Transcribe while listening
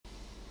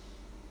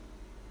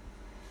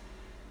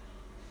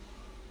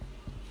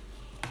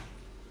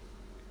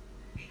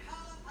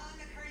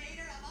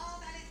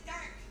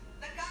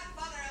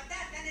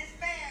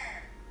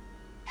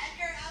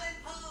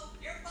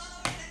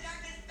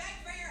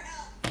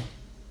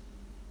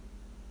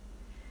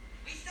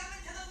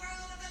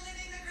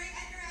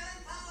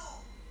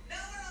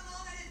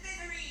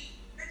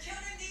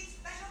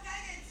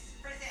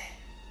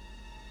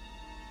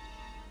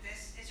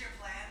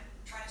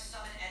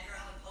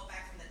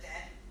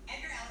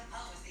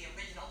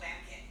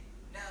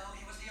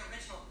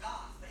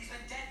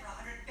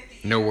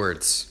No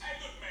words.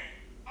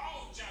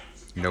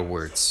 No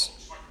words.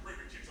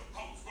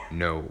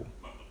 No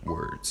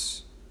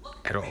words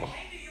at all.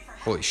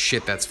 Holy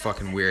shit, that's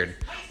fucking weird.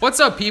 What's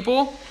up,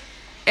 people?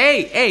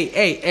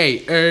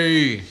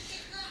 Hey. I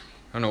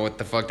don't know what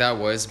the fuck that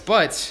was,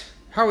 but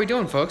how are we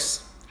doing,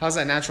 folks? How's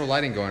that natural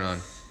lighting going on?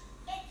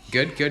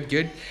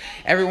 Good.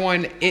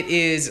 Everyone, it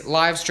is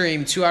live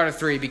stream 2 out of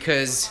 3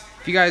 because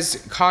if you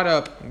guys caught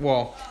up,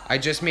 well, I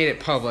just made it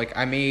public.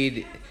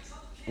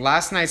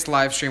 Last night's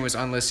live stream was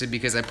unlisted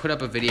because I put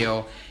up a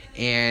video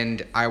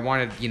and I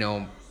wanted,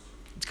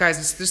 guys,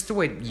 it's just the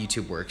way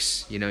YouTube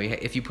works.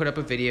 If you put up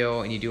a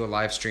video and you do a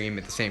live stream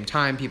at the same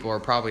time, people are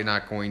probably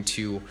not going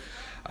to,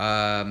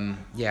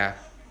 yeah,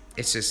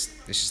 it's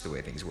just the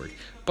way things work.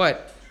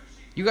 But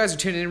you guys are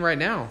tuning in right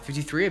now,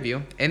 53 of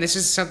you, and this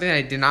is something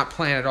I did not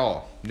plan at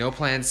all. No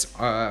plans,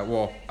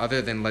 well,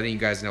 other than letting you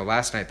guys know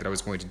last night that I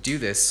was going to do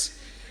this.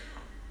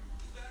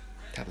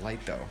 That light,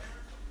 though.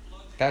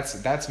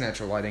 That's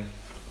natural lighting.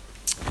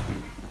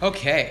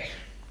 Okay.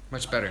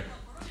 Much better.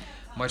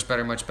 Much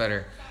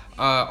better.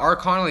 R.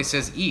 Connolly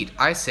says, eat.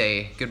 I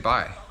say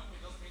goodbye.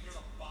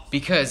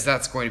 Because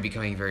that's going to be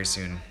coming very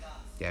soon.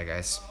 Yeah,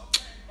 guys.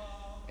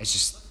 It's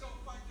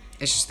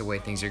just the way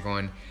things are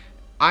going.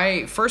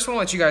 I first want to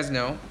let you guys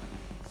know.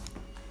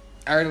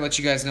 I already let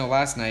you guys know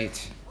last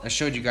night. I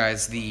showed you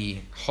guys the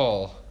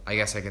haul, I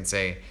guess I can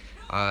say.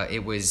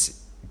 It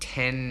was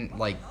 10 to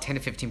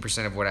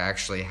 15% of what I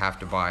actually have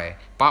to buy.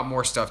 Bought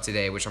more stuff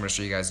today, which I'm going to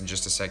show you guys in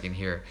just a second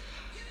here.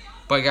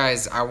 But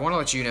guys, I want to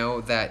let you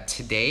know that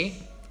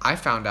today I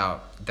found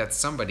out that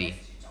somebody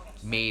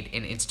made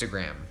an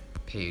Instagram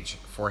page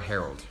for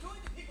Harold.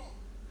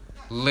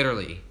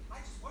 Literally,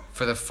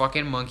 for the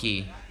fucking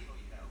monkey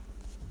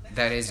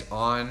that is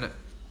on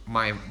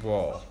my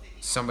wall.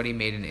 Somebody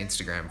made an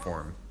Instagram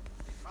for him.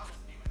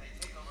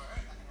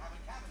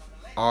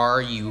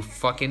 Are you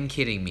fucking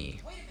kidding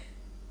me?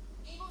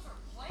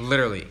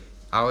 Literally.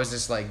 I was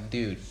just like,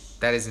 dude,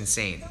 that is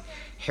insane.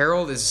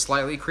 Harold is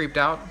slightly creeped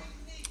out.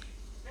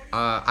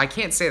 I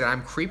can't say that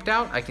I'm creeped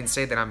out. I can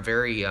say that I'm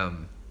very, you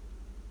know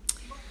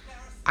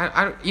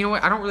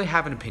what? I don't really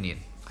have an opinion.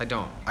 I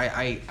don't.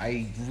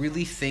 I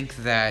really think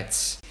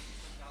that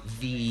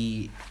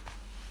the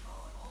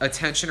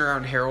attention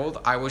around Harold,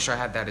 I wish I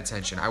had that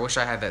attention. I wish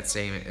I had that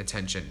same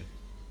attention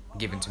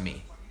given to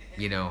me.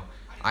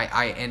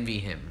 I envy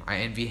him. I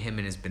envy him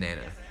and his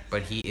banana.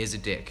 But he is a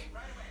dick.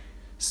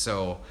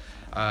 So,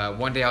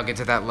 one day I'll get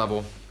to that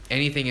level.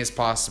 Anything is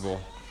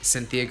possible.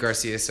 Cynthia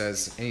Garcia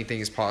says, anything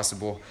is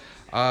possible.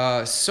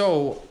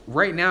 So,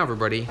 right now,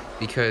 everybody,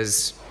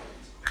 because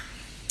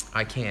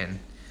I can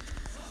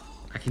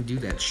do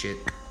that shit.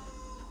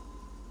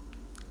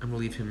 I'm gonna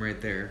leave him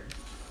right there.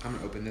 I'm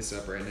gonna open this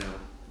up right now.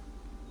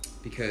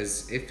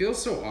 Because it feels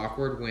so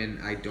awkward when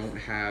I don't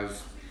have,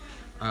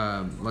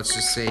 let's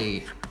just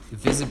say,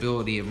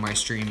 visibility of my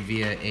stream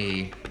via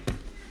a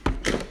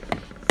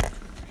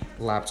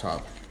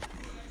laptop.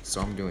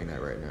 So I'm doing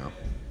that right now.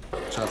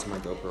 Shout out to my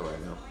GoPro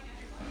right now.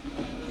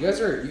 You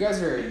guys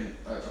are in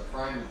a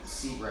prime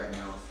seat right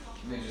now.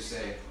 Let me just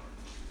say.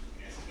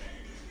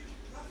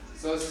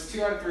 So this is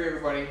 2 out of 3,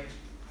 everybody.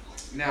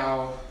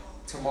 Now,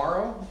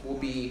 tomorrow will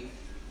be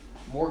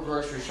more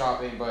grocery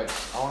shopping, but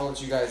I want to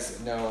let you guys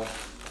know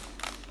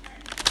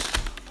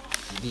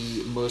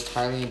the most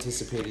highly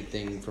anticipated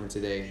thing from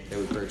today that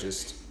we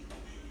purchased.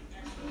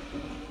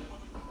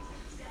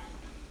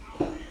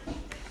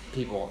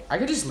 People, I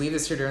could just leave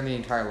this here during the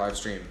entire live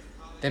stream.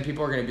 Then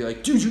people are going to be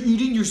like, dude,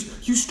 you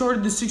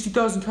started the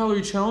 60,000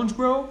 calorie challenge,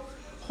 bro?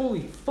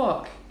 Holy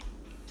fuck.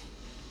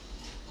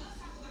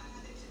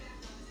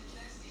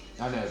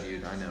 I know,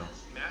 dude, I know.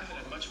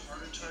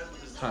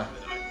 Huh.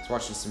 I was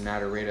watching some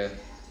Natarita,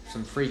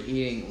 some freak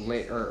eating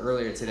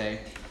earlier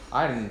today.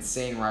 I had an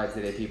insane ride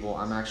today, people.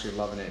 I'm actually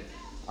loving it.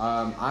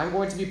 I'm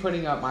going to be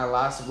putting up my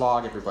last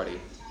vlog,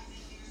 everybody.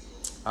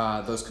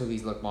 Those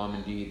cookies look bomb,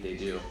 indeed, they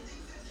do.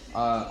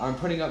 I'm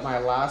putting up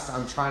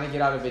I'm trying to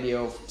get out a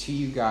video to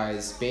you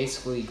guys,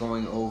 basically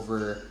going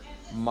over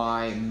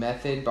my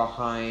method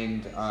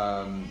behind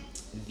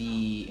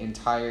the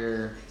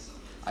entire,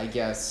 I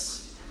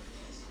guess,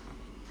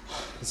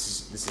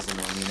 this is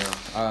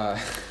annoying,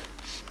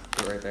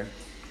 put it right there.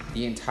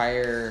 The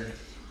entire,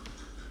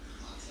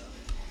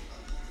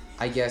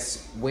 I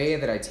guess, way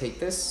that I take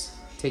this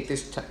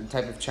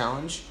type of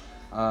challenge,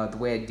 the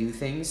way I do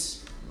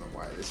things. I don't know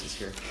why this is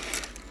here.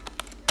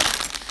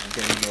 I'm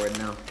getting annoyed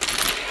now.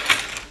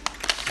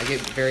 I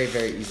get very,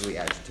 very easily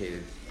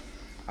agitated.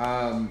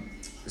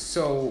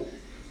 So,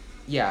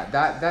 yeah,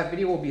 that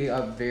video will be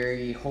up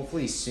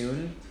hopefully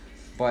soon.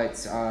 But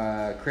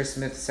Chris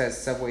Smith says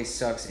Subway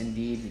sucks.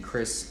 Indeed,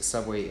 Chris,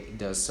 Subway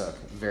does suck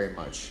very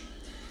much.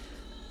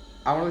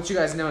 I want to let you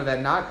guys know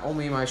that not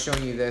only am I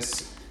showing you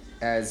this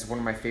as one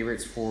of my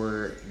favorites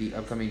for the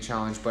upcoming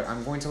challenge, but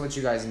I'm going to let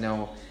you guys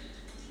know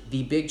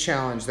the big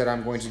challenge that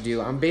I'm going to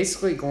do. I'm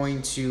basically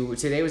going to,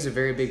 today was a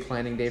very big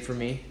planning day for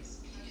me,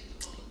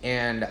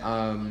 and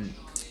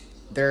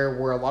there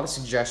were a lot of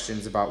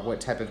suggestions about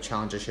what type of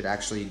challenge I should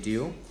actually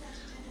do.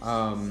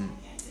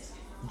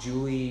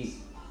 Julie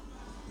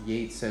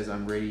Yates says,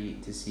 I'm ready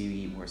to see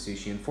you eat more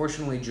sushi.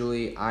 Unfortunately,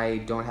 Julie, I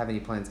don't have any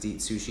plans to eat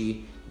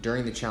sushi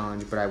during the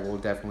challenge, but I will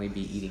definitely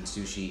be eating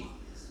sushi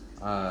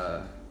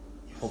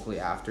hopefully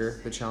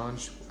after the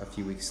challenge, a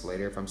few weeks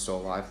later if I'm still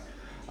alive.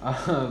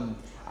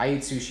 I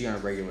eat sushi on a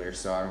regular,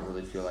 so I don't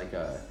really feel like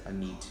a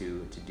need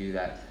to do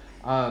that.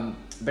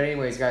 But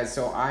anyways, guys,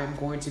 so I'm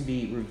going to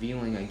be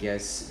revealing, I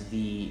guess,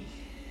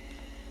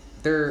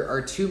 there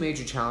are 2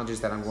 major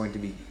challenges that I'm going to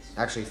be,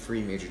 actually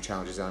 3 major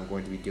challenges that I'm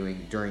going to be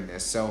doing during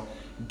this. So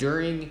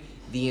during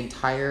the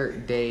entire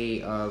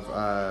day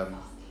of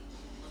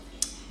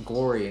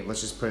glory, let's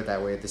just put it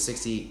that way, the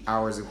 60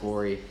 hours of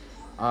glory,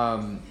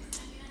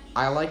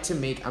 I like to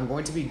make, I'm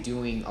going to be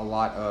doing a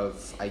lot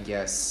of, I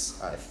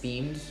guess,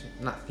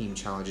 not themed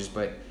challenges,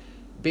 but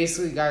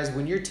basically, guys,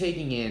 when you're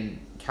taking in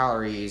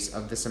calories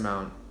of this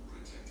amount,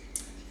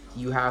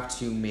 you have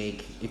to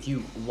make, if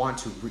you want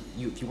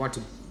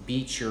to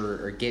beat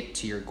your, or get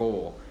to your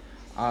goal,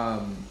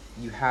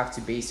 you have to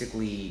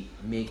basically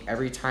make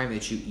every time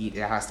that you eat,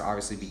 it has to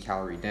obviously be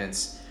calorie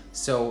dense.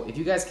 So if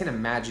you guys can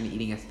imagine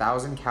eating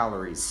 1,000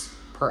 calories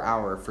per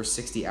hour for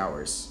 60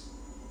 hours,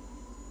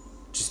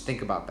 just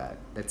think about that.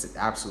 That's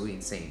absolutely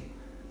insane.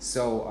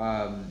 So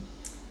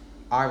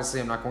obviously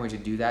I'm not going to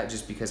do that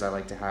just because I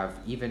like to have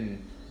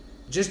even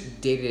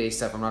just day-to-day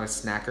stuff. I'm not a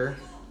snacker.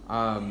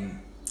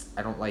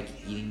 I don't like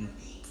eating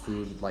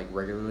food like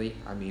regularly.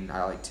 I mean,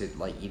 I like to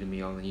like eat a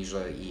meal and then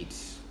usually I eat,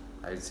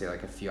 I would say,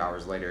 like a few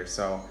hours later.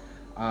 So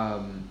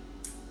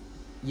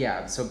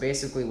yeah, so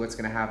basically what's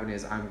going to happen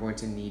is I'm going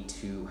to need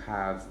to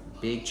have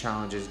big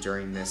challenges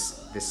during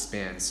this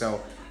span.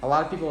 So a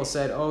lot of people have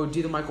said, oh,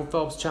 do the Michael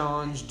Phelps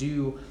challenge,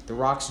 do the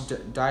Rock's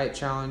diet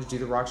challenge, do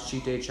the Rock's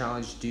cheat day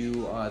challenge, do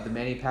the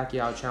Manny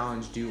Pacquiao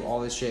challenge, do all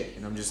this shit.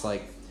 And I'm just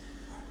like,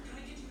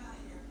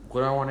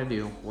 what do I want to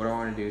do? What do I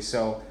want to do?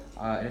 So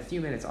in a few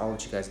minutes, I'll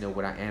let you guys know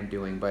what I am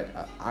doing. But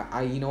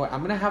you know what? I'm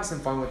going to have some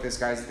fun with this,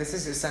 guys. This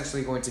is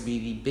essentially going to be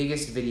the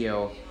biggest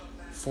video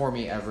for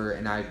me ever.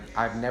 And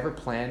I've never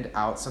planned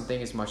out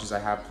something as much as I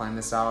have planned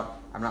this out.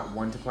 I'm not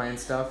one to plan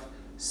stuff.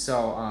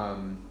 So,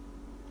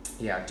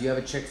 yeah, do you have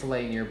a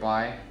Chick-fil-A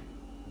nearby?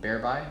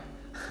 Bearby?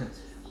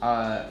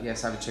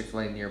 Yes, I have a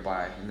Chick-fil-A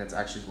nearby, and that's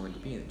actually going to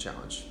be in the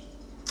challenge.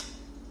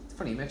 It's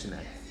funny you mentioned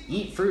that.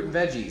 Eat fruit and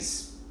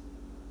veggies.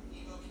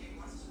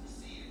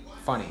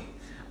 Funny.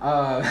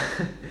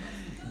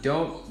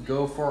 Don't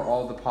go for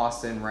all the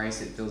pasta and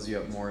rice. It fills you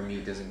up more.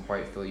 Meat doesn't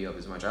quite fill you up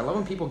as much. I love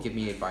when people give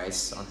me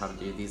advice on how to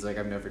do these. Like,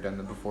 I've never done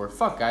them before.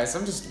 Fuck, guys.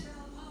 I'm just...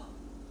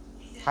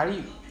 How do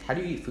you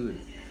eat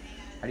food?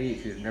 How do you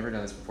eat food? I've never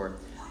done this before.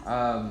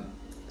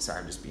 Sorry,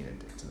 I'm just being a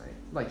dick tonight,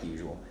 like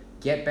usual.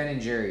 Get Ben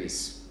 &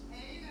 Jerry's.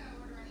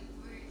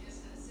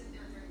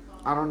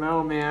 I don't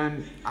know,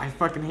 man. I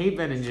fucking hate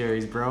Ben &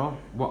 Jerry's, bro.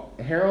 Well,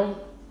 Harold,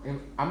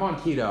 I'm on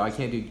keto. I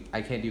can't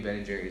do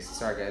Ben & Jerry's.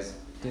 Sorry, guys.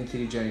 Doing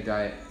ketogenic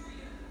diet.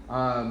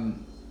 How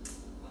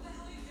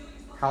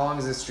long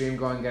is this stream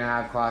going? Gonna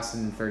have class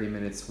in 30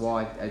 minutes. Well,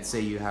 I'd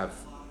say you have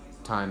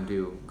time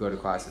to go to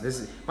class.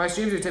 My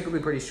streams are typically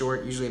pretty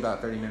short, usually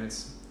about 30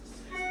 minutes.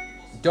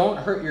 Don't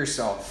hurt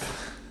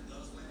yourself.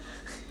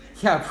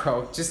 Yeah,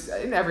 bro, just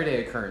an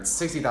everyday occurrence.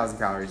 60,000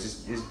 calories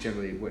just is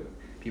generally what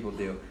people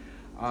do.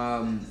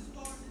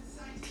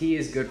 Tea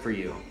is good for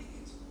you.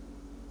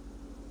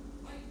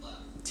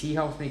 Tea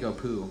helps me go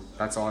poo.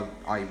 That's all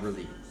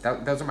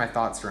those are my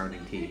thoughts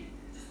surrounding tea.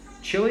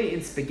 Chili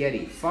and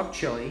spaghetti. Fuck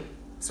chili.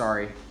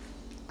 Sorry,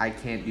 I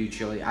can't do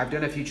chili. I've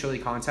done a few chili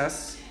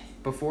contests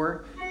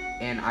before,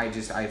 and I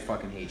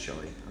fucking hate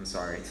chili. I'm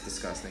sorry, it's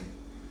disgusting.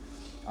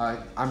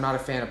 I'm not a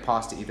fan of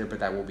pasta either, but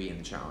that will be in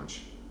the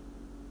challenge.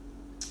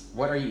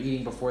 What are you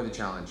eating before the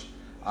challenge?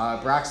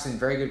 Braxton,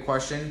 very good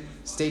question.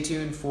 Stay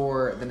tuned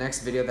for the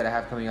next video that I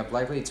have coming up,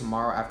 likely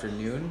tomorrow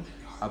afternoon,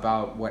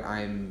 about what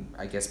I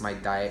guess my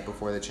diet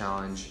before the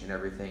challenge and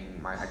everything,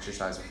 my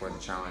exercise before the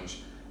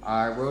challenge.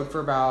 I rode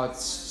for about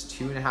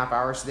 2.5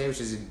 hours today,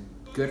 which is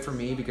good for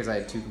me because I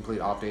had 2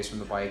 complete off days from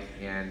the bike,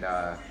 and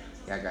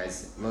yeah,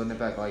 guys, loading up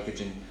that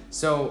glycogen.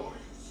 So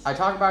I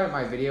talk about it in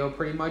my video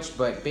pretty much,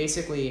 but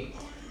basically,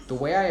 the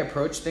way I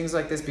approach things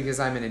like this, because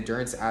I'm an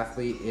endurance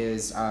athlete,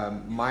 is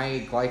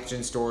my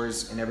glycogen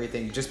stores and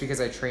everything, just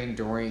because I train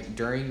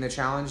during the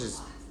challenge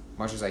as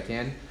much as I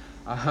can,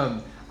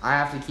 I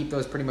have to keep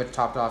those pretty much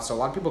topped off. So a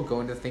lot of people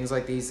go into things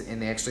like these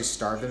and they actually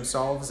starve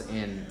themselves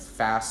and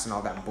fast and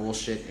all that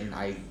bullshit, and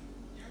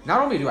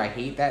not only do I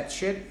hate that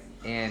shit,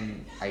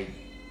 and I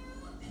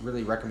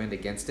really recommend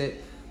against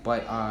it,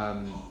 but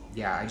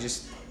yeah, I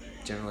just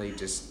generally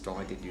just don't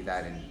like to do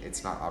that, and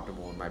it's not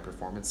optimal in my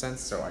performance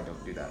sense, so I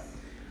don't do that.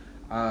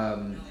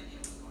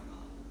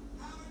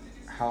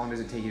 How long does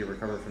it take you to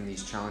recover from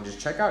these challenges?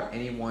 Check out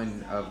any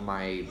one of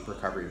my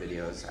recovery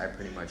videos. I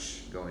pretty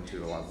much go into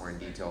it a lot more in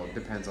detail. It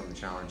depends on the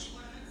challenge.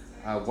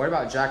 What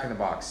about Jack in the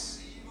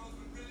Box?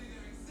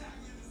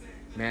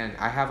 Man,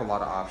 I have a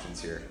lot of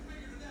options here.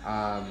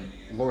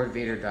 Lord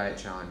Vader Diet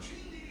Challenge.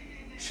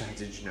 Shout out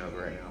to Genova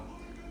right now.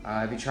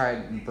 Have you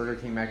tried Burger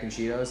King Mac and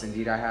Cheetos?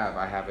 Indeed I have.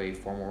 I have a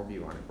formal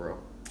review on it, bro.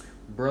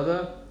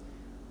 Brother,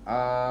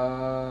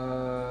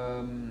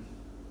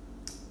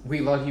 We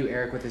love you,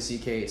 Erik, with a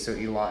CK, so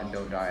eat a lot and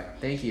don't die.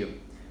 Thank you.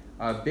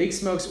 Big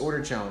Smokes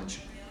order challenge.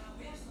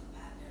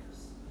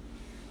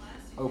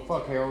 Oh,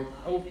 fuck, Harold.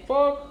 Oh,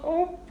 fuck.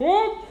 Oh,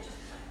 fuck.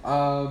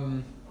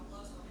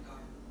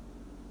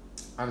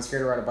 I'm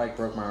scared to ride a bike.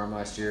 Broke my arm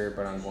last year,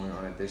 but I'm going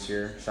on it this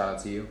year. Shout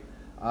out to you.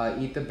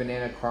 Eat the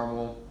banana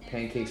caramel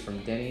pancakes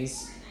from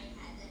Denny's.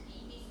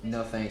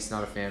 No thanks,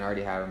 not a fan. I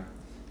already had them.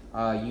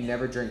 You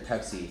never drink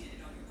Pepsi.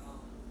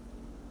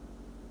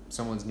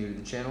 Someone's new to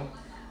the channel.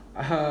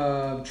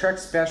 Trek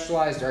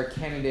Specialized or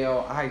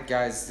Cannondale.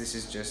 Guys, this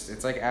is just,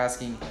 it's like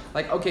asking,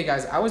 like, okay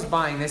guys, I was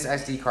buying this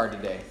SD card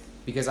today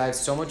because I have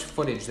so much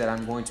footage that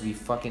I'm going to be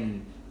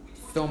fucking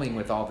filming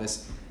with all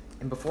this.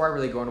 And before I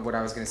really go into what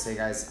I was going to say,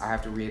 guys, I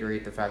have to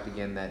reiterate the fact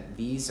again that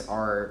these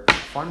are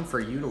fun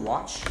for you to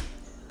watch,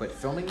 but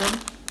filming them,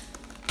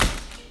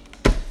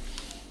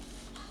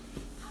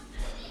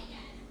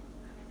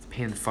 it's a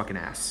pain in the fucking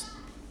ass.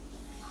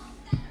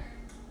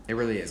 It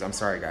really is. I'm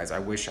sorry, guys. I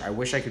wish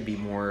I could be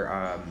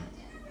more,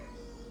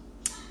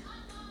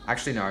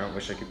 actually, no, I don't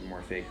wish I could be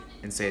more fake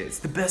and say it's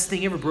the best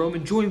thing ever, bro. I'm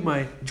enjoying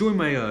my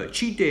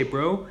cheat day,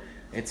 bro.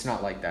 It's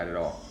not like that at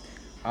all.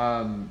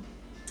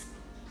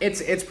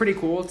 It's pretty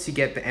cool to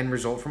get the end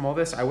result from all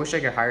this. I wish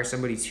I could hire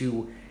somebody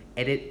to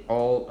edit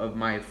all of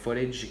my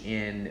footage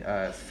and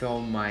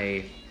film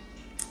my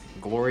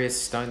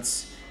glorious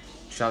stunts.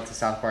 Shout out to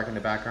South Park in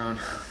the background.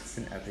 It's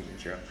an epic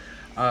intro.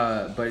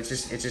 But it's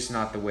just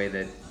not the way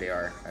that they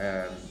are.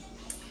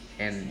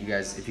 And you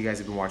guys, if you guys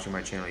have been watching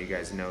my channel, you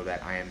guys know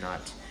that I am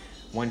not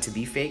one to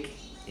be fake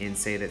and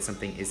say that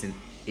something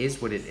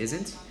is what it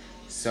isn't.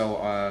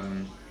 So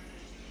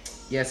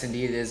yes,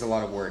 indeed, it is a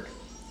lot of work.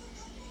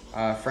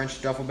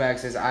 French Duffel Bag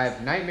says, I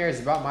have nightmares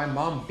about my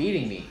mom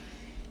beating me.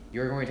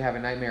 You're going to have a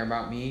nightmare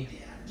about me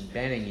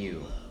banning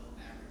you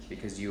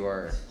because you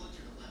are.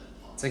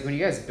 It's like when you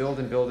guys build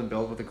and build and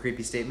build with the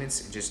creepy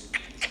statements, it just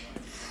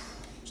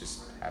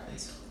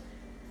happens.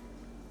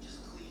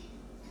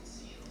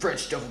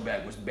 French Duffel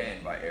Bag was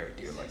banned by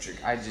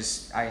ErikTheElectric.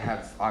 I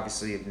have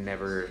obviously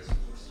never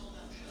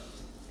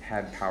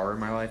had power in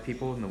my life,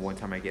 people, and the one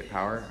time I get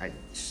power, I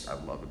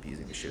love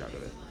abusing the shit out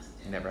of it.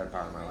 Never had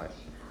power in my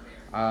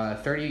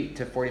life. 30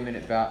 to 40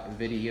 minute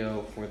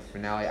video for the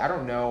finale. I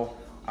don't know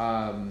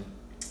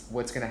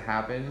what's gonna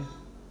happen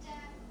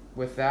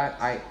with that.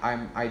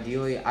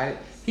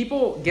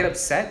 People get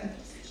upset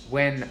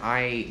when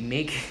I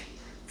make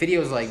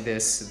videos like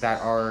this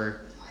that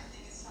are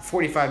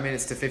 45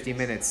 minutes to 50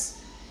 minutes,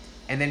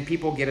 and then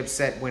people get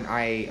upset when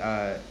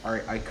I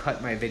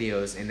cut my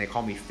videos and they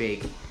call me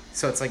fake.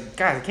 So it's like,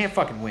 guys, I can't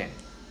fucking win.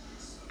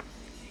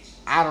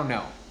 I don't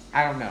know.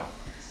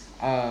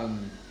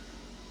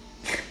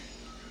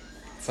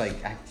 It's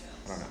like, I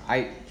don't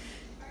know.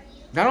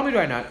 Not only do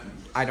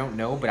I don't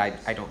know, but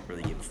I don't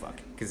really give a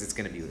fuck because it's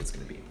gonna be what it's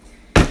gonna be.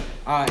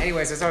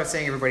 Anyways, as I was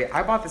saying, everybody,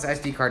 I bought this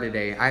SD card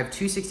today. I have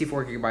two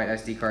 64GB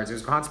SD cards. I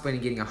was contemplating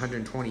getting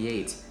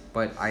 128,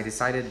 but I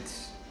decided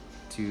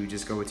to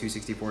just go with two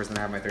 64s, and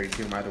I have my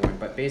 32 in my other one.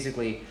 But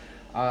basically,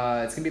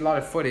 it's gonna be a lot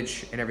of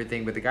footage and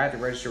everything. But the guy at the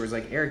register was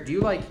like, Erik, do you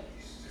like?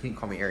 He didn't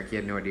call me Erik. He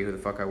had no idea who the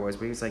fuck I was.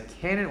 But he was like,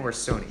 Canon or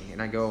Sony?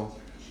 And I go,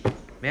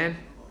 man,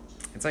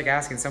 it's like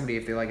asking somebody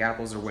if they like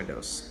apples or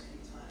Windows.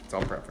 It's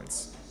all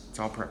preference. It's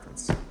all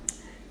preference.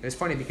 It was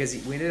funny because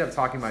we ended up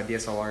talking about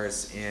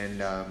DSLRs,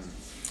 and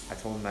I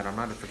told him that I'm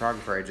not a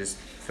photographer. I just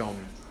film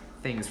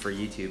things for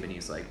YouTube. And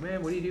he's like,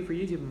 man, what do you do for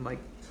YouTube? I'm like,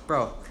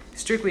 bro,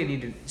 strictly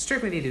need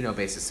to know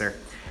basis, sir.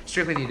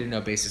 Strictly need to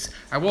know basis.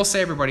 I will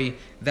say, everybody,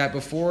 that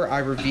before I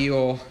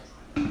reveal,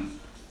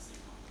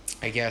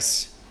 I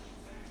guess,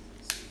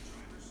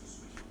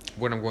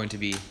 what I'm going to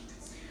be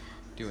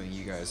doing,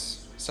 you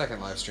guys, second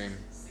live stream.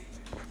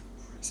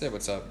 Say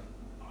what's up.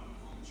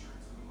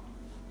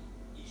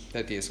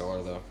 That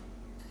DSLR though,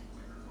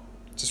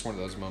 just one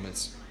of those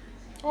moments.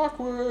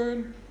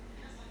 Awkward.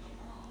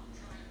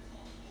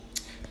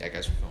 Yeah,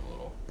 guys, we're filming a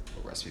little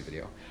recipe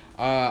video.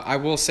 I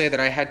will say that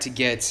I had to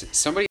get,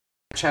 somebody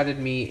chatted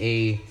me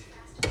a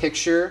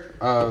picture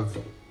of,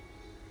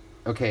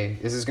 okay,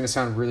 this is gonna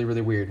sound really,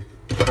 really weird,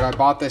 but I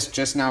bought this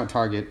just now at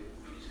Target.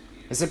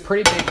 It's a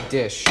pretty big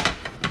dish.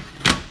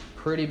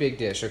 Pretty big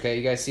dish, okay?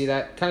 You guys see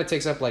that? Kind of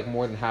takes up like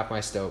more than half my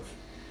stove.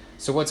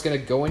 So what's gonna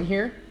go in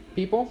here,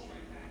 people?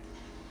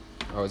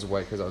 Oh, it's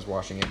white because I was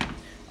washing it.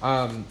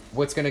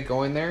 What's gonna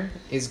go in there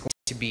is going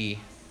to be,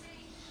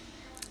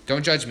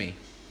 don't judge me,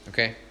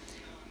 okay?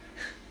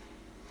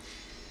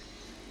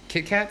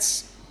 Kit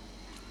Kats,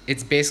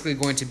 it's basically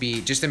going to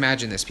be, just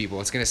imagine this, people.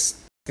 It's gonna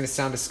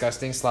sound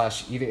disgusting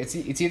slash,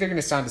 it's either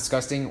gonna sound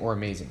disgusting or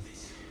amazing.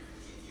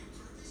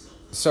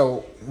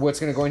 So what's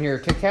gonna go in here are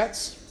Kit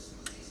Kats,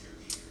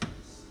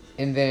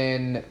 and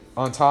then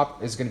on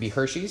top is gonna be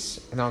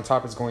Hershey's, and on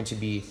top is going to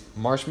be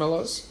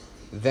marshmallows,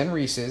 then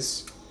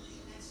Reese's.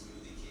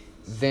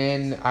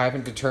 Then I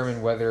haven't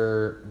determined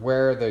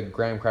where the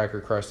graham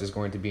cracker crust is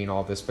going to be in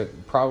all this,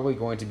 but probably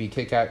going to be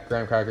Kit Kat,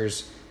 graham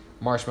crackers,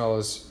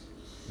 marshmallows,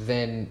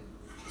 then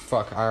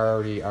fuck,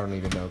 I don't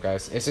even know,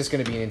 guys. It's just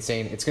gonna be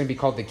insane. It's gonna be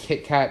called the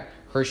Kit Kat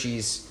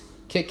Hershey's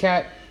Kit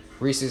Kat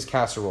Reese's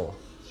casserole.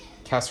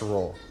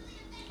 casserole,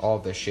 all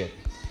of this shit.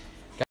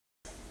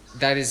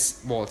 That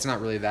is, well, it's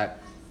not really that.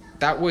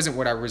 That wasn't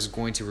what I was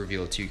going to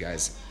reveal to you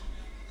guys.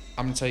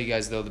 I'm going to tell you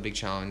guys, though, the big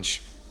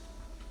challenge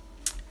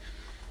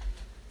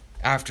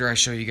after I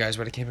show you guys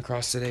what I came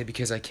across today,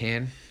 because I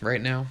can right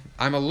now.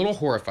 I'm a little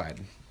horrified.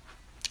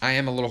 I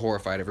am a little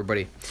horrified,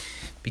 everybody,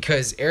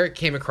 because Erik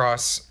came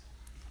across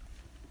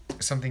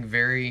something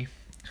very...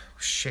 Oh,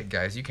 shit,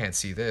 guys, you can't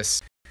see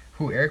this.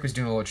 Ooh, Erik was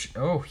doing a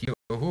little... he's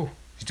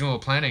doing a little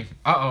planning.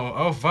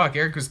 Oh, fuck,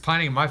 Erik was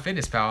planning in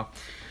MyFitnessPal.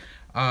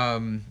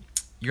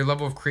 Your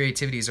level of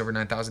creativity is over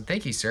 9,000.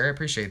 Thank you, sir. I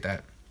appreciate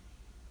that.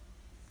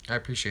 I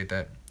appreciate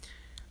that.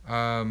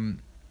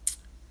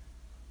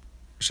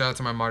 Shout out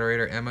to my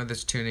moderator, Emma,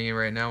 that's tuning in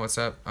right now. What's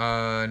up?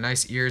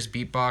 Nice ears,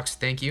 beatbox.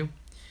 Thank you.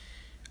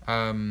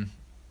 I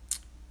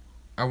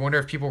wonder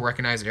if people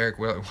recognize Erik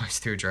Weiss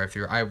through a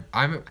drive-thru.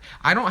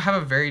 I don't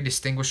have a very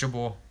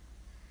distinguishable...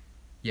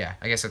 Yeah,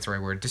 I guess that's the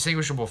right word.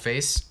 Distinguishable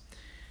face.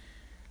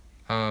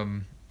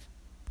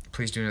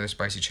 Please do another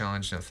spicy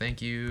challenge. No,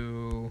 thank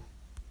you.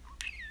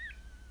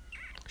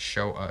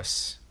 Show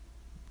us.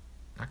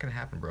 Not gonna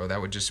happen, bro.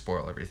 That would just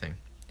spoil everything.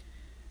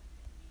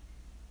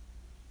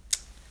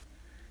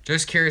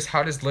 Just curious,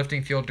 how does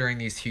lifting feel during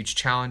these huge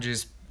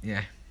challenges?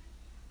 Yeah.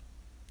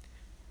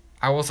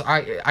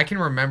 I can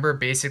remember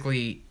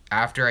basically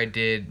after I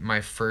did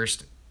my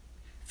first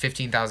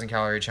 15,000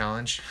 calorie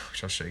challenge,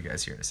 which I'll show you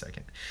guys here in a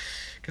second,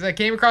 because I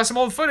came across some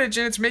old footage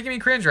and it's making me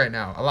cringe right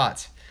now a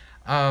lot.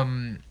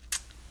 I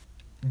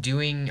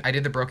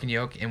did the broken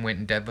yoke and went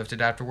and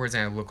deadlifted afterwards,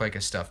 and I looked like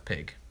a stuffed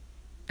pig.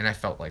 And I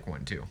felt like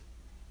one too.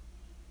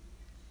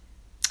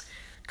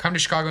 Come to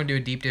Chicago and do a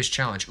deep dish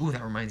challenge. Ooh,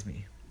 that reminds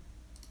me.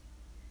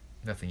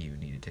 Nothing you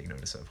need to take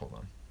notice of. Hold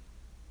on.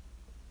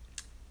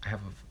 I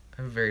have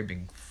a very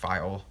big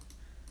file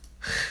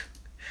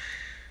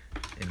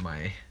in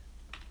my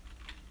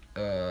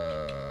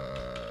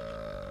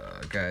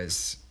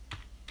guys.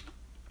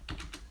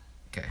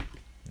 Okay,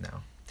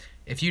 now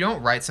if you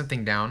don't write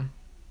something down,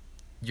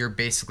 you're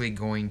basically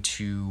going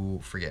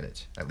to forget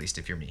it, at least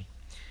if you're me.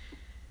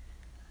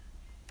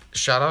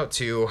 Shout out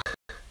to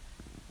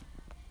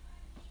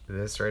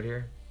this right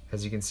here.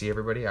 As you can see,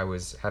 everybody, I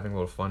was having a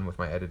little fun with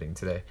my editing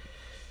today.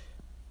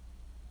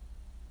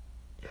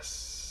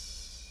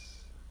 Yes.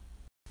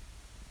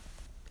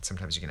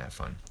 Sometimes you can have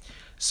fun.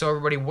 So,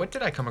 everybody, what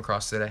did I come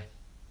across today?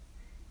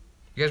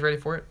 You guys ready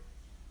for it?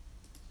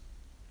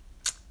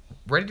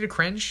 Ready to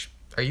cringe?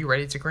 Are you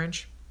ready to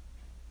cringe?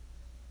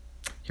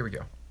 Here we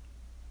go.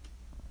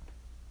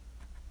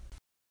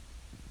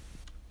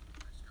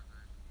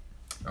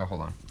 Oh,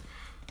 hold on.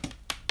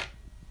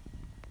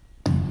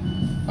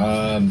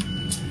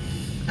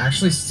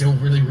 Actually still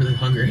really, really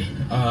hungry.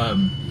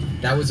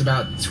 That was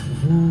about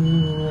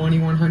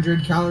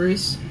 2,100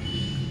 calories.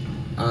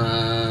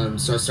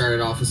 So I started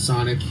off with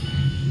Sonic.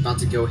 About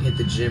to go hit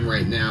the gym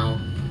right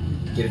now,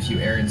 get a few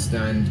errands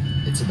done.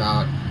 It's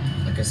about,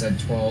 like I said,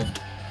 12.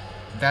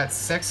 That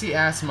sexy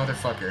ass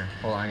motherfucker.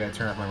 Hold on, I gotta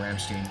turn off my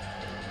Rammstein.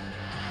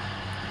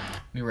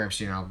 New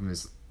Rammstein album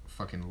is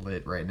fucking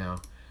lit right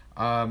now.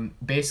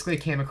 Basically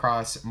came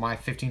across my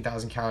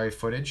 15,000 calorie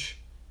footage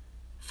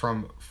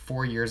from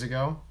 4 years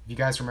ago. If you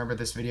guys remember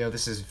this video,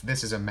 this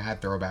is a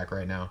mad throwback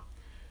right now.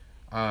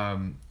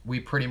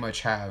 We pretty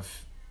much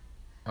have,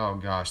 oh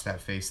gosh,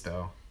 that face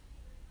though.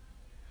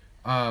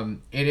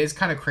 It is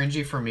kind of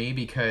cringy for me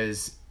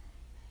because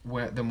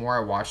the more I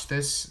watch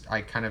this,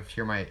 I kind of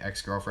hear my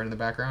ex-girlfriend in the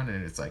background,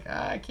 and it's like,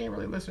 I can't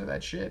really listen to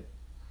that shit.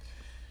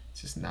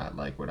 It's just not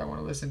like what I want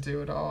to listen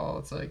to at all.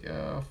 It's like,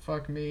 oh,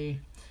 fuck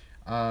me.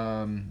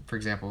 For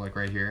example, like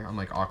right here, I'm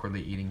like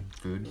awkwardly eating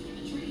food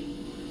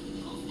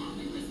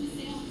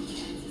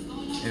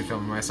and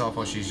filming myself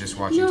while she's just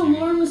watching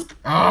TV.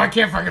 Oh, I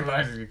can't fucking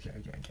listen.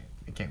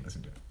 I can't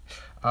listen to it.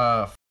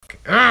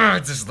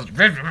 It's just...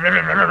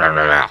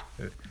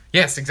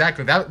 Yes,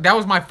 exactly. That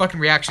was my fucking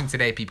reaction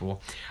today,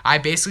 people. I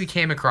basically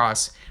came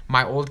across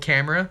my old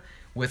camera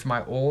with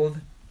my old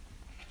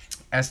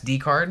SD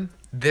card.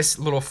 This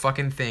little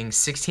fucking thing,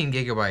 16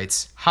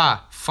 gigabytes.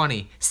 Ha,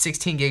 funny.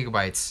 16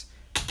 gigabytes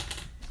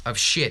of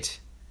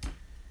shit.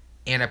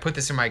 And I put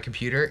this in my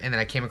computer, and then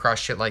I came across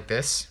shit like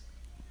this.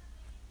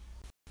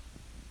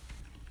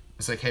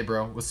 It's like, hey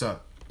bro, what's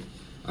up?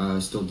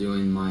 Still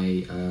doing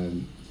my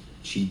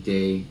cheat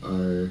day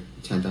or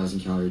 10,000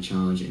 calorie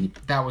challenge. And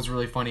that was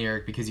really funny,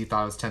 Erik, because you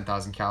thought it was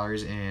 10,000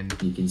 calories, and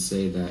you can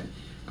say that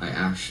I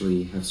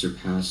actually have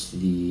surpassed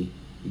the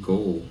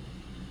goal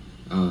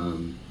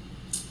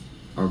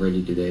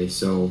already today.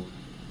 So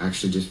I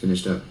actually just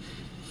finished up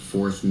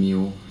 4th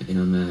meal, and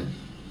I'm at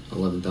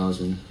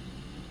 11,000.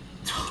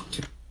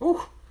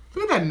 Oh,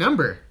 look at that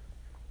number.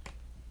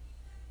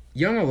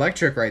 Young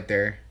Electric right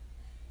there.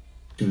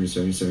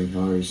 277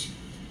 calories.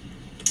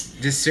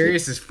 Just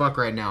serious as fuck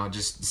right now.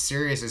 Just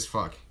serious as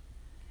fuck.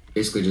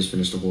 Basically just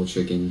finished a whole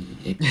chicken.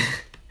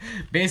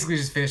 Basically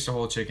just finished a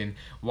whole chicken.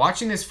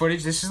 Watching this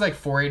footage, this is like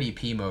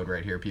 480p mode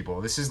right here,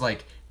 people. This is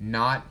like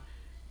not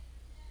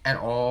at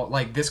all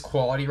like this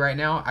quality right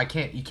now.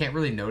 You can't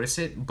really notice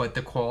it, but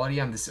the quality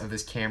on of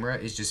this camera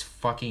is just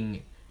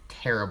fucking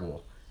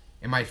terrible.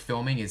 And my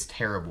filming is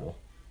terrible.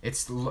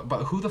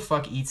 But who the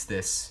fuck eats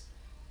this?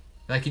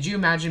 Like, could you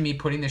imagine me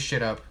putting this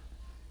shit up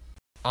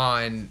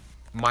on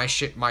my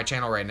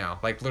channel right now?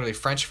 Like, literally,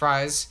 French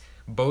fries,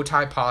 bow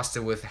tie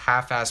pasta with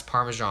half-assed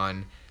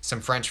Parmesan,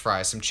 some French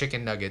fries, some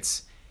chicken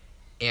nuggets,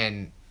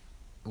 and,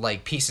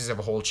 like, pieces of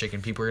a whole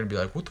chicken. People are gonna be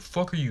like, what the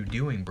fuck are you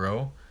doing,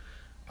 bro?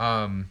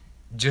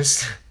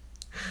 Just,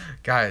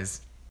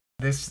 guys,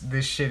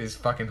 this shit is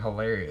fucking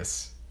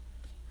hilarious.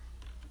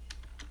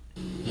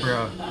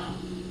 Bro.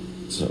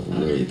 So,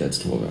 really, that's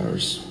 12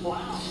 hours.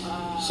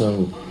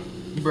 So,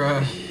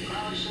 bruh.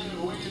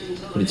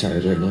 Pretty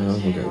tired right now.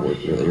 I got work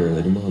really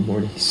early tomorrow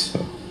morning, so.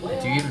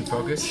 Do you even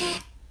focus?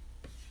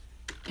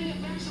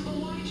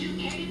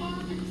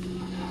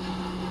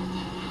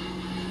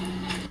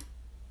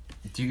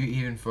 Do you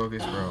even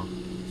focus, bro?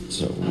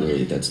 So,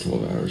 really, that's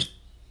 12 hours.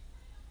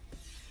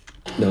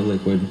 No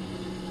liquid,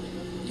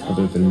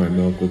 other than my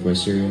milk with my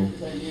cereal.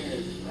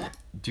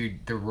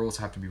 Dude, the rules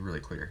have to be really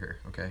clear here,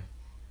 okay?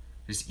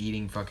 Just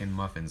eating fucking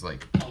muffins,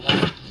 like...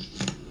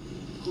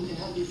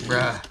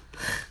 Bruh.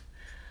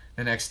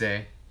 The next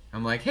day,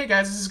 I'm like, hey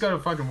guys, let's just go to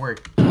fucking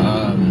work.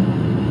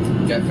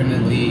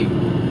 Definitely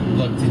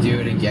look to do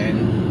it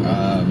again.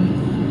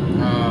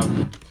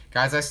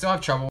 Guys, I still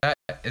have trouble. That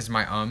is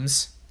my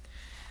ums.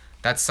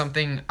 That's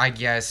something, I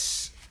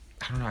guess...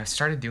 I don't know, I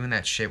started doing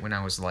that shit when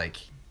I was like...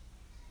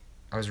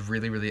 I was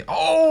really...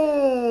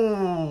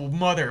 Oh,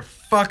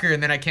 motherfucker.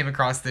 And then I came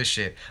across this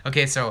shit.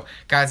 Okay, so,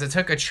 guys, I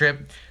took a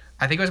trip.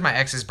 I think it was my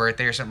ex's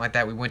birthday or something like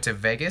that. We went to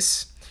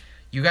Vegas.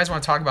 You guys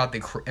want to talk about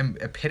the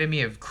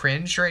epitome of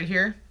cringe right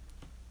here?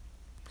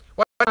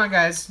 What's going on,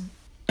 guys?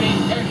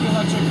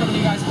 ErikTheElectric coming to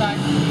you guys back.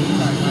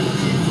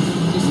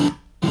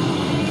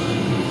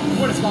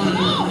 What is going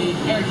on,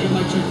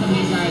 ErikTheElectric coming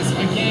to you guys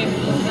again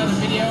with another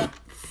video.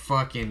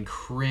 Fucking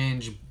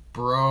cringe,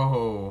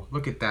 bro.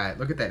 Look at that.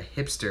 Look at that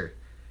hipster.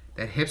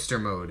 That hipster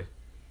mode.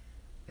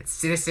 It's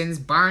Citizens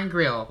Bar and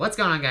Grill. What's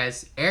going on,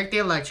 guys?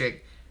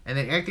 ErikTheElectric. And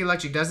then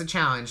ErikTheElectric does a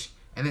challenge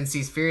and then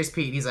sees Furious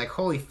Pete. And he's like,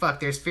 holy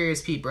fuck, there's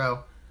Furious Pete,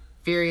 bro.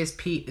 Furious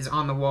Pete is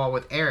on the wall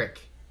with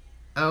Erik.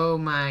 Oh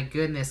my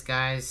goodness,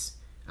 guys.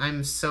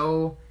 I'm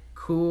so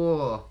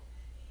cool.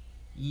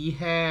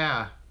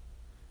 Yeah.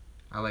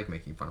 I like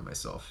making fun of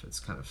myself. It's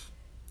kind of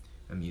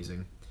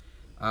amusing.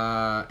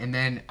 And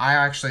then I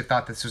actually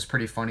thought this was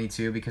pretty funny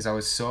too because I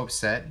was so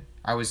upset.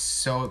 I was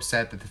so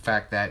upset that the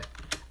fact that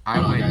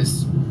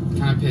guys,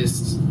 kind of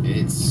pissed.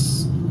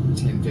 It's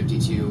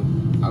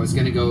 10:52. I was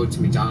gonna go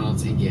to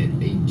McDonald's and get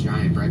a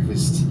giant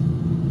breakfast,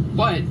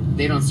 but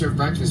they don't serve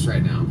breakfast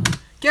right now.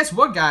 Guess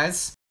what,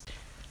 guys?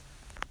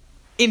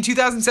 In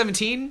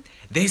 2017,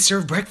 they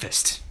serve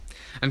breakfast.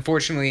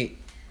 Unfortunately,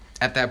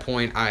 at that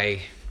point,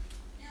 I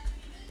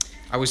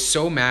was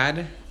so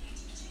mad.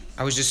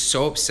 I was just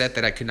so upset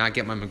that I could not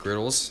get my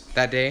McGriddles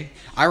that day.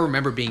 I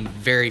remember being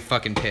very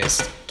fucking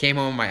pissed. Came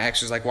home, my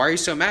ex was like, why are you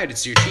so mad?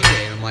 It's your cheat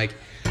day. And I'm like,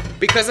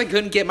 because I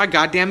couldn't get my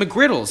goddamn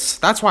McGriddles.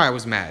 That's why I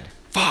was mad.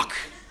 Fuck.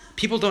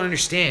 People don't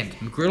understand.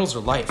 McGriddles are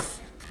life.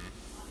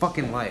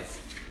 Fucking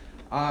life.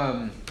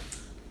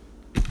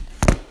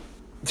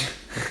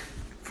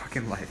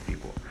 Fucking life,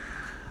 people.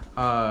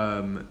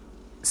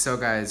 So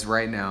guys,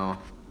 right now,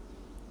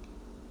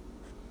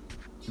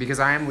 because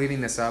I am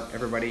leaving this up,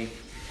 everybody,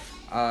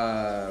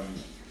 I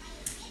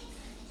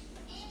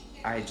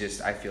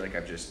feel like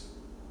I've just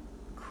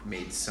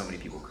made so many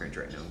people cringe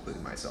right now,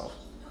 including myself.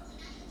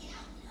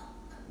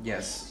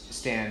 Yes,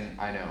 Stan,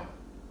 I know.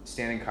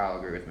 Stan and Kyle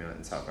agree with me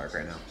in South Park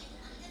right now.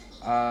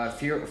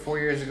 4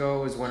 years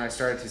ago was when I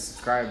started to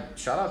subscribe.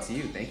 Shout out to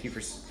you. Thank you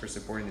for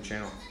supporting the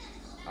channel.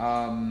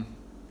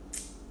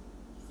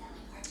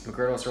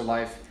 McGriddles for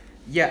life.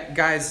 Yeah,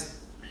 guys,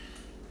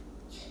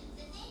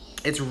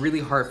 it's really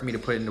hard for me to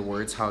put into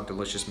words how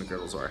delicious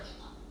McGriddles are.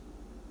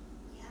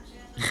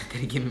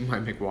 They give me my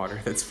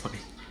McWater. That's funny.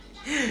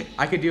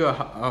 I could do a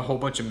whole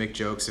bunch of Mick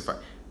jokes if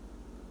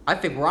I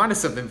think we're onto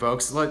something,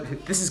 folks.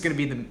 Look, this is gonna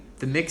be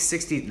the Mick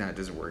 60. No, it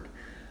doesn't work.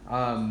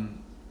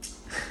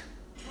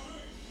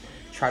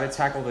 Try to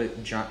tackle the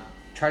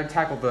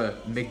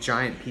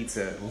McGiant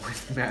pizza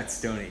with Matt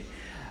Stoney.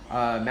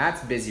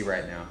 Matt's busy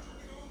right now,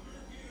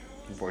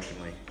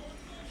 unfortunately.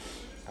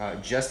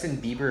 Justin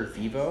Bieber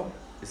Vivo,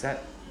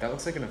 that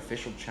looks like an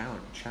official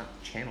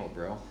channel,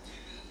 bro.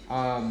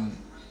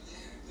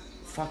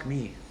 Fuck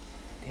me.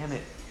 Damn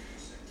it.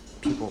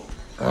 People.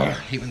 Ugh,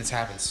 hate when this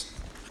happens.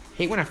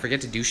 Hate when I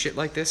forget to do shit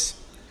like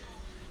this.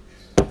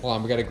 Hold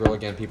on, we gotta grill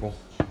again, people.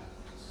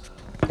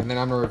 And then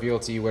I'm gonna reveal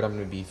to you what I'm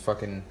gonna be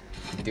fucking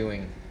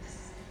doing,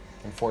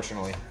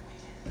 unfortunately.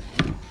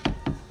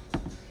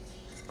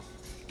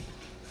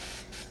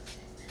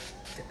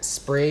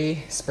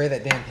 Spray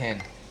that damn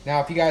pan.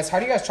 Now, how do you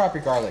guys chop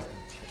your garlic?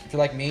 If you're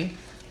like me,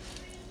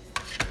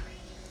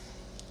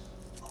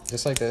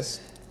 just like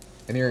this.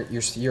 And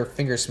your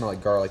fingers smell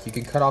like garlic. You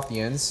can cut off the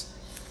ends,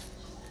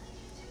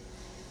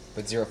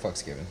 but zero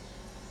fucks given.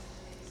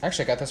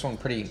 Actually, I got this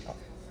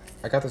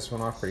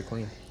one off pretty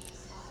clean.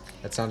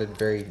 That sounded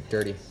very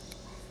dirty.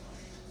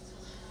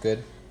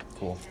 Good?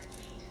 Cool.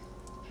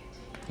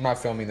 I'm not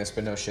filming this,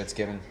 but no shit's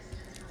given.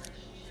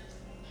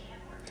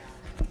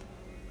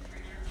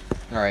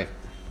 Alright.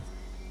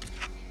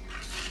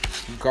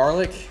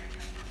 Garlic,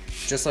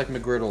 just like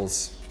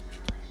McGriddles,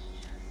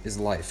 is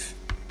life.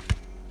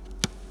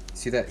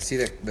 See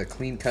the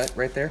clean cut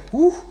right there?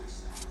 Woo!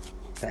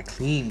 That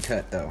clean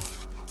cut though.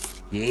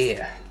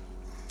 Yeah.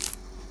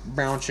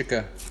 Brown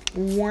chicka.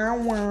 Wow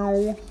wow.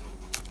 You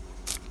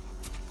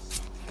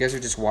guys are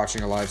just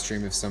watching a live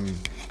stream of some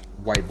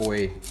white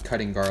boy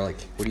cutting garlic.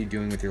 What are you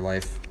doing with your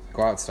life?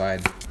 Go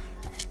outside.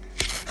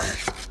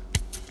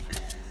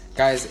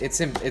 Guys, it's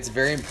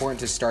very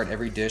important to start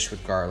every dish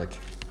with garlic.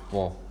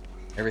 Well,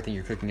 everything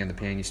you're cooking in the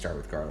pan, you start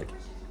with garlic.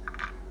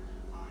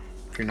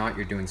 If you're not,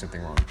 you're doing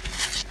something wrong.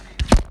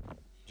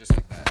 Just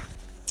like that.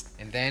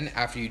 And then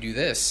after you do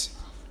this,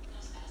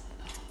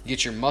 you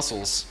get your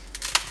mussels.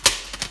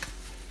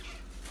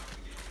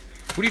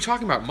 What are you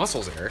talking about,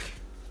 mussels, Erik?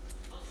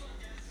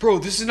 Bro,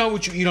 this is not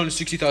what you eat on a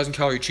 60,000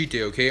 calorie cheat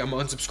day, okay? I'm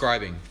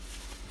unsubscribing.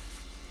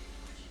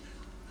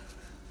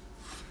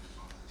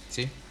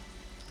 See?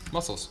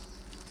 Mussels.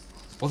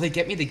 Will they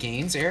get me the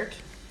gains, Erik?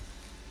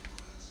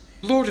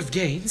 Lord of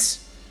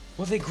Gains?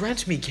 Will they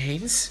grant me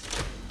gains?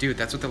 Dude,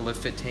 that's what the Live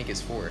Fit tank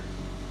is for.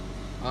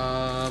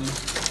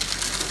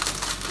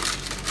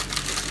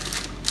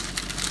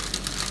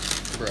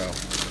 Bro.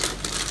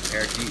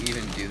 Erik, do you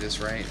even do this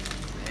right?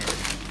 Man.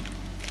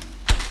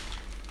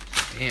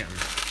 Damn.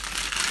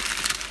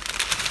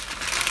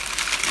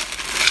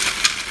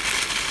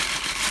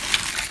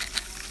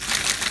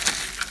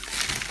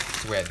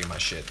 That's the way I do my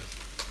shit.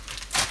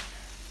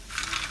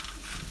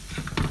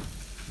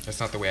 That's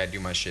not the way I do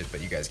my shit,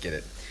 but you guys get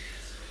it.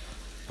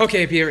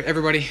 Okay, Peter,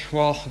 everybody,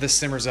 while this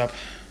simmers up.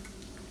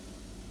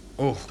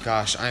 Oh,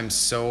 gosh, I'm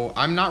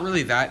not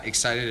really that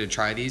excited to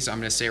try these, I'm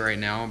going to say right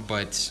now,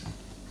 but,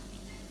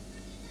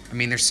 I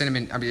mean, they're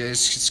cinnamon, I mean,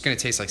 it's just going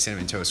to taste like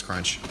Cinnamon Toast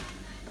Crunch.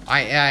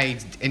 I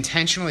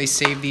intentionally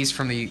saved these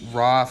from the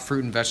raw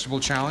fruit and vegetable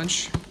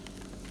challenge.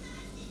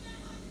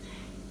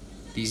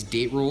 These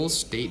date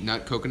rolls, date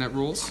nut coconut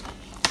rolls.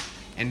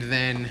 And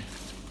then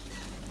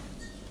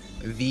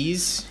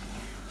these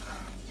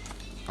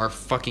are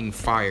fucking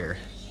fire.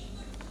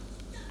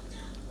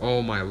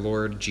 Oh my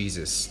Lord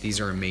Jesus, these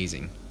are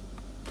amazing.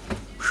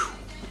 Whew.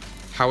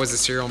 How is the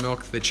cereal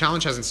milk? The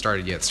challenge hasn't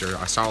started yet, sir,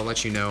 so I'll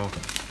let you know,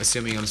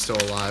 assuming I'm still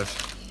alive.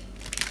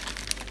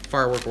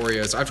 Firework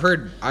Oreos. I've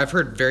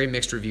heard very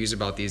mixed reviews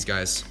about these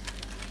guys,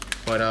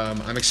 but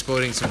I'm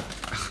exploding some.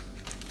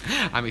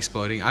 I'm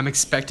exploding. I'm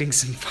expecting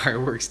some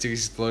fireworks to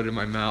explode in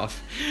my mouth.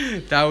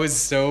 That was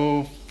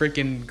so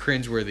freaking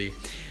cringeworthy.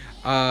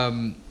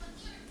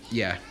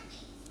 Yeah.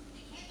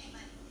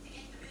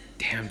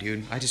 Damn,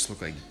 dude. I just look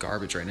like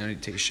garbage right now. I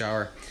need to take a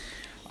shower.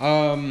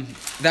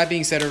 That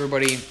being said,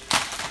 everybody,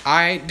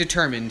 I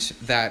determined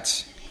that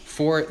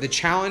for the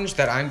challenge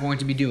that I'm going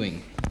to be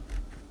doing,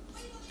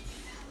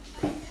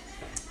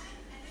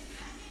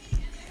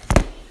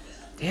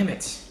 damn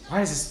it. Why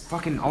does this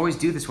fucking always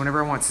do this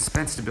whenever I want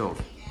suspense to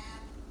build?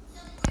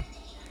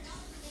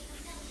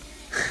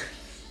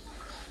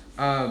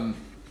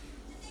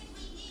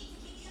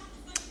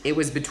 It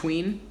was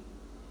between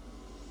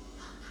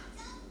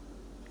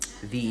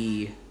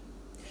the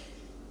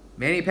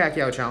Manny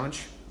Pacquiao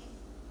challenge,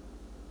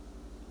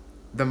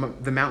 the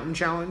Mountain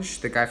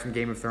challenge, the guy from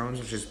Game of Thrones,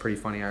 which is pretty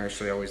funny. I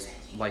actually always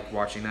like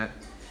watching that,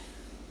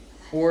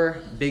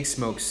 or Big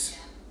Smoke's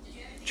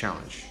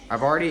challenge.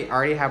 I've already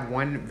have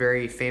one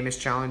very famous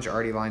challenge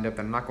already lined up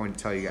that I'm not going to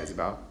tell you guys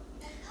about,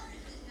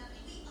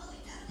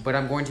 but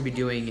I'm going to be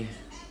doing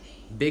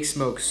Big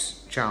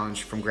Smoke's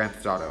challenge from Grand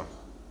Theft Auto.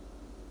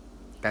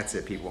 That's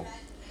it, people.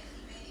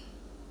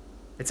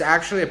 It's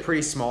actually a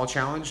pretty small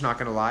challenge, not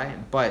gonna lie,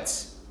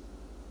 but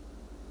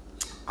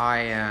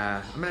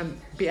I'm gonna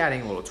be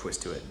adding a little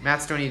twist to it.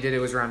 Matt Stoney did it,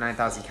 was around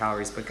 9,000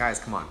 calories, but guys,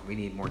 come on, we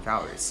need more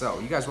calories. So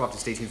you guys will have to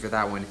stay tuned for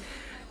that one.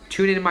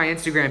 Tune into my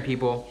Instagram,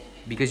 people,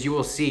 because you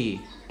will see,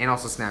 and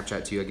also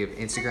Snapchat too. I give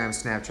Instagram,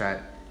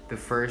 Snapchat the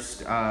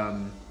first,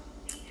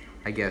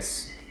 I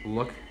guess,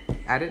 look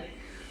at it.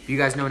 You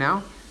guys know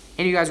now,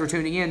 and you guys were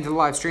tuning in to the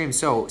live stream,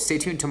 so stay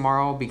tuned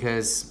tomorrow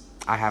because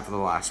I have the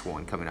last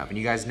one coming up, and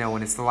you guys know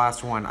when it's the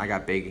last one, I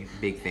got big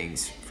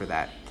things for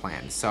that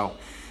planned. So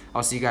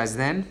I'll see you guys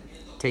then.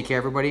 Take care,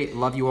 everybody.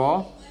 Love you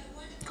all.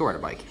 Go ride a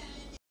bike.